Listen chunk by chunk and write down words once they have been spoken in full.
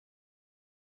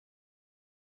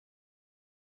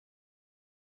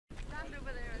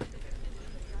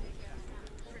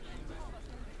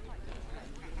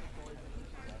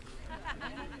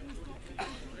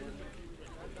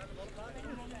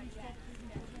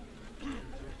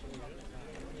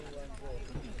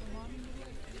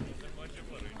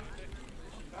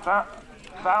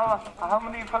Val, how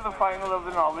many for the final of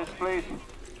the novice, please?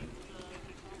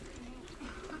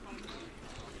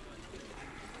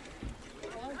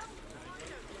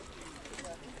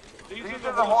 These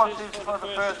are the horses for the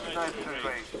first nursery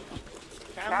race.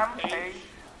 Cam Page,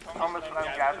 Thomas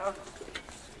Langatter,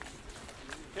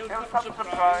 Hilltop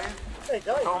Surprise,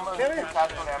 Thomas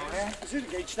Castle Emlyn, Is it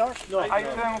a gate start? No.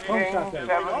 Item King,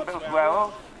 Devon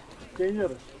Bilswell,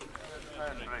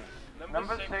 Nursery.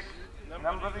 Number 6,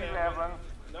 number 11,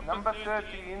 number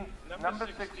 13, number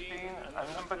 16,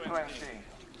 and number 20.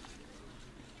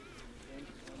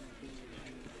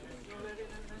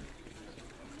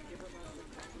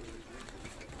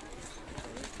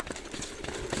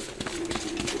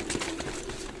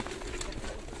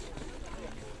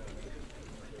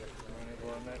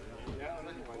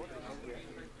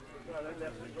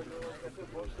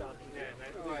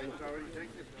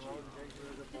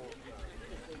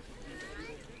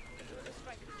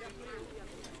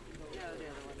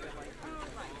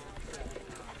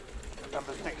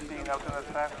 Number 16 out in the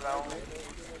track now.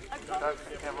 That's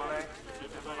the Chevrolet.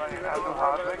 Andrew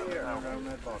Hardwick.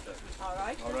 All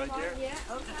right. All right, dear. Yeah,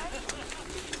 okay.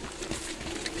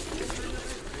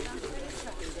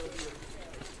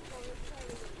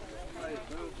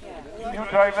 New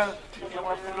drivers, you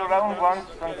must go around once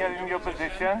and get in your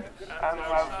position, and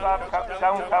I'll start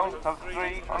down count of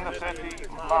 3 on the 30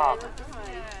 mark.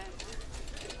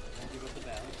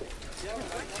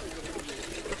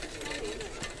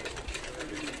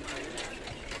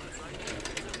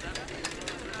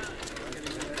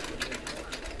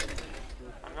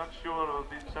 I'm not sure of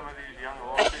some of these young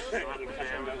horses who are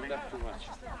there with me.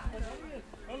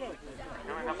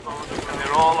 Coming up and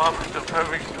they're all off to a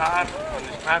perfect start, and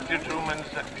it's Matthew Truman's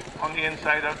on the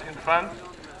inside out in front.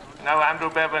 Now Andrew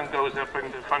Bevan goes up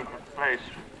in the front place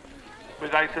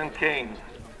with Iton King.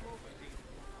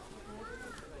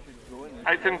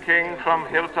 Iton King from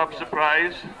Hilltop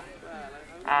Surprise,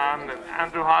 and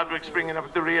Andrew Hardwick's bringing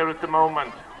up the rear at the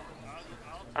moment.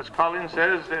 As Colin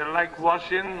says, they're like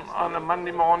washing on a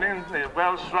Monday morning. They're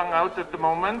well strung out at the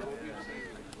moment.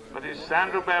 But it's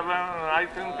Andrew Bevan and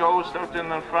Iton Ghost out in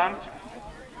the front.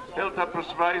 Hilltop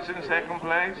Surprise in second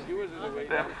place.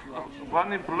 The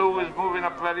one in blue is moving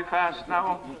up very fast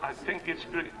now. I think it's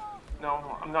green.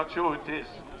 No, I'm not sure it is.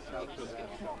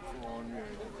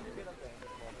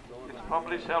 It's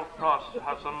probably Self-Cross,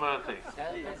 Hassan Murthy.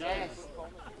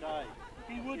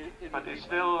 But it's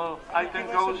still, Iton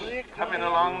Ghost coming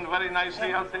along very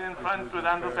nicely out there in front with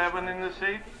Andrew Bevan in the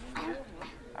seat.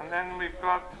 And then we've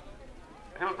got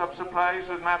Hilltop Surprise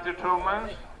with Matthew Truman.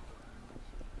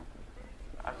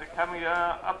 As they come here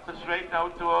up the straight now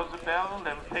towards the bell,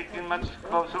 they're taking much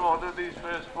closer order, these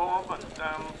first 4, but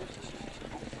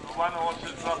one horse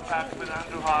has dropped back with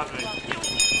Andrew Hardwick.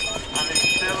 And it's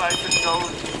still Iton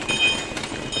Ghost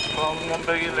from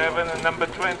number 11 and number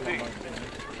 20.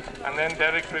 And then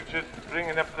Derek Richards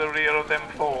bringing up the rear of them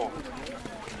 4.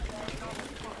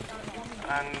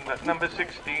 And number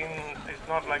 16 is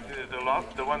not like the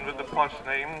lot, the one with the posh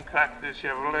name, Cracked the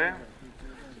Chevrolet.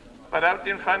 But out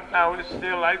in front now is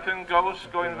still Iton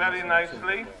Ghost going very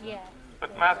nicely. Yeah.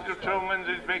 But Matthew Truman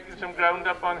is making some ground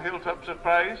up on Hilltop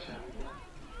Surprise.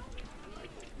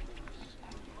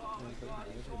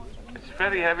 It's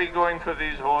very heavy going for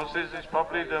these horses. It's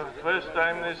probably the first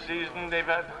time this season they've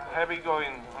had heavy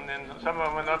going, and then some of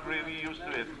them are not really used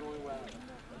to it.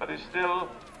 But it's still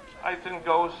Iton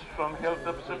Ghost from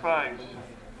Hilltop Surprise.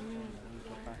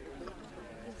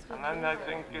 And then I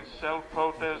think it's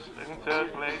Self-Protest in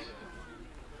 3rd place.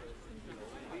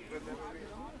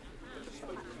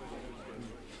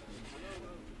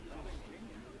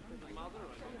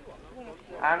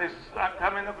 And it's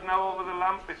coming up now over the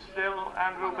lump. It's still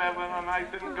Andrew Bevan and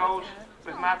Iton Ghost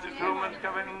with Matthew Truman's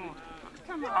coming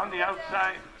on the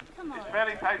outside. It's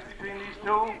very tight between these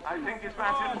two. I think it's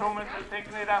Matthew Truman who's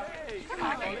taking it up.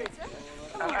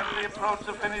 And as they approach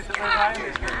the finish of the line,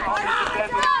 it's almost a dead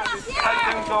hit, but it's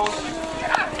Iton Ghost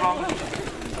from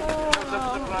Hilltop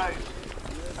Surprise.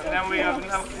 And then we have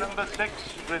number 6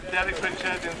 with Derek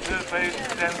Richard in 3rd place,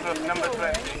 then with number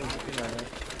 20.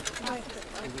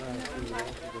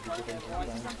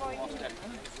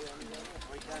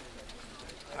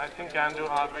 And I think Andrew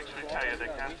Hardwick's retired, I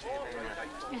can't see him anywhere.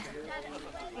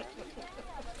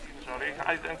 Sorry,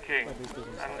 Iton King.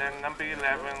 And then number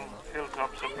 11,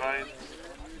 Hilltop Surprise.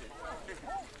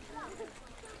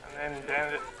 And then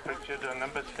Derek Richard on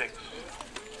number 6,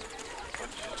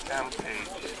 which is Cam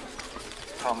Page,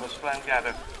 Thomas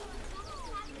Langatter.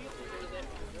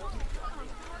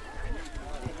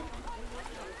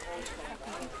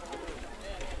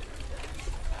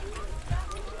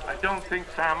 I don't think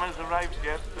Sam has arrived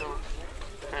yet, so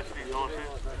these horses.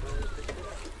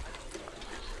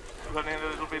 It's running a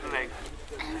little bit late.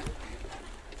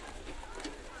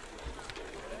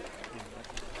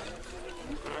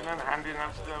 Going and handing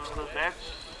out the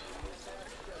rosettes.